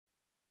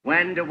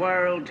When the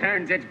world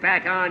turns its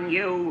back on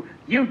you,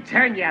 you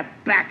turn your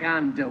back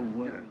on the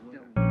world.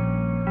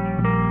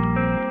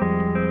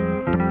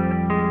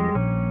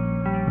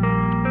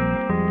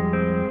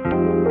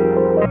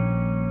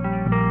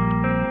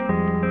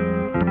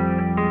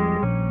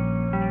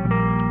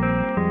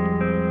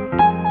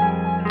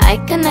 I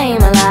can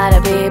name a lot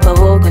of people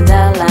who can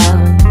tell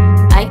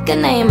out. I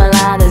can name a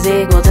lot that's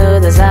equal to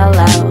the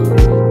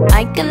sellout.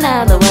 I can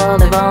have the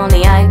world if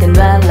only I can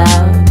dwell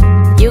out.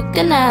 You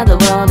can have the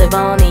world if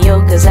only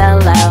you could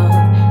sell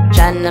out.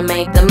 Tryna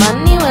make the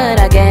money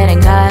without getting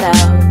caught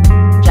out.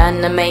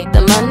 Tryna make the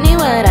money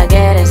without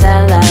getting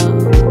sell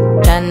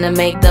out. Tryna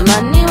make the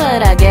money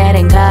without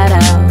getting caught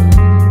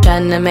out.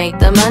 Tryna make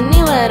the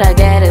money without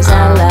getting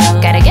sell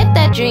out. Gotta get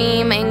that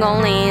dream, ain't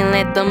gon' lean.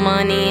 Let the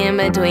money in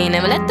between,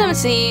 never let them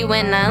see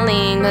when I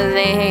lean. Cause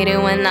they hate it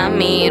when I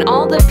meet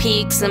all the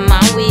peaks in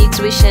my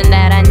weeks, wishing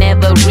that I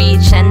never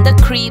reach. And the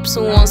creeps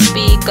who won't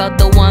speak are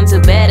the ones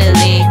who better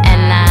lead.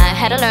 And I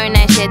had to learn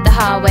that shit the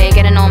hard way.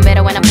 Getting on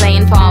better when I'm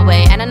playing far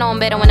away. And I know I'm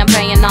better when I'm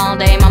praying all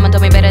day. Mama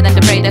told me better than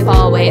to pray that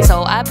far away.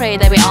 So I pray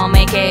that we all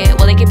make it.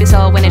 Will they keep it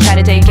so when they try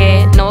to take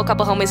it? Know a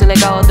couple homies who let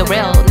go of the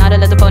real. Not a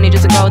little pony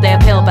just to grow their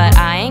pill. But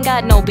I ain't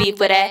got no beef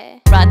with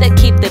that. Rather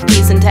keep the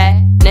peace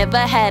intact. Never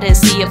had to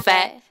see a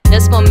fact.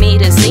 Just for me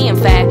to see, in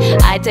fact,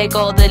 I take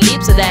all the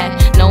leaps of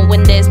that,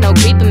 knowing there's no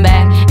creeping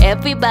back.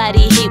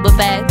 Everybody heat with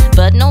facts,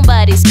 but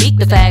nobody speak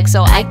the facts.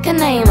 So I can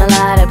name a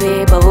lot of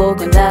people who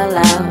can tell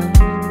out.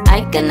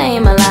 I can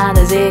name a lot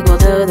that's equal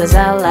to the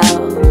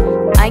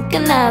sellout. I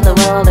can have the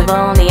world if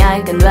only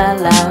I can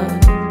dwell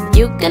out.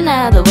 You can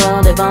have the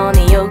world if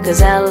only you could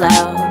sell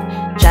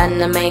out.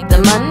 Tryna make the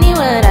money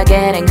without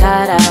getting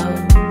caught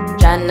out.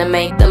 Tryna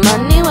make the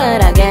money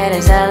without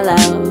getting sell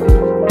out.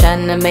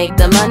 Tryna make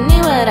the money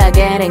without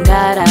getting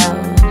caught out.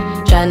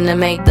 Tryna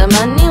make the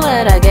money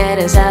without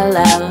getting sell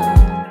out.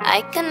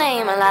 I can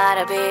name a lot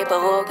of people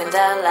who can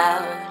tell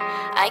out.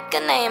 I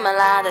can name a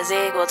lot that's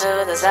equal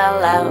to the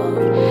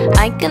sellout.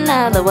 I can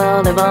have the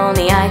world if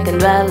only I can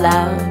dwell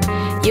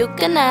out. You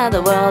can have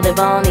the world if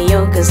only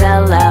you can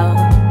sell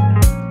out.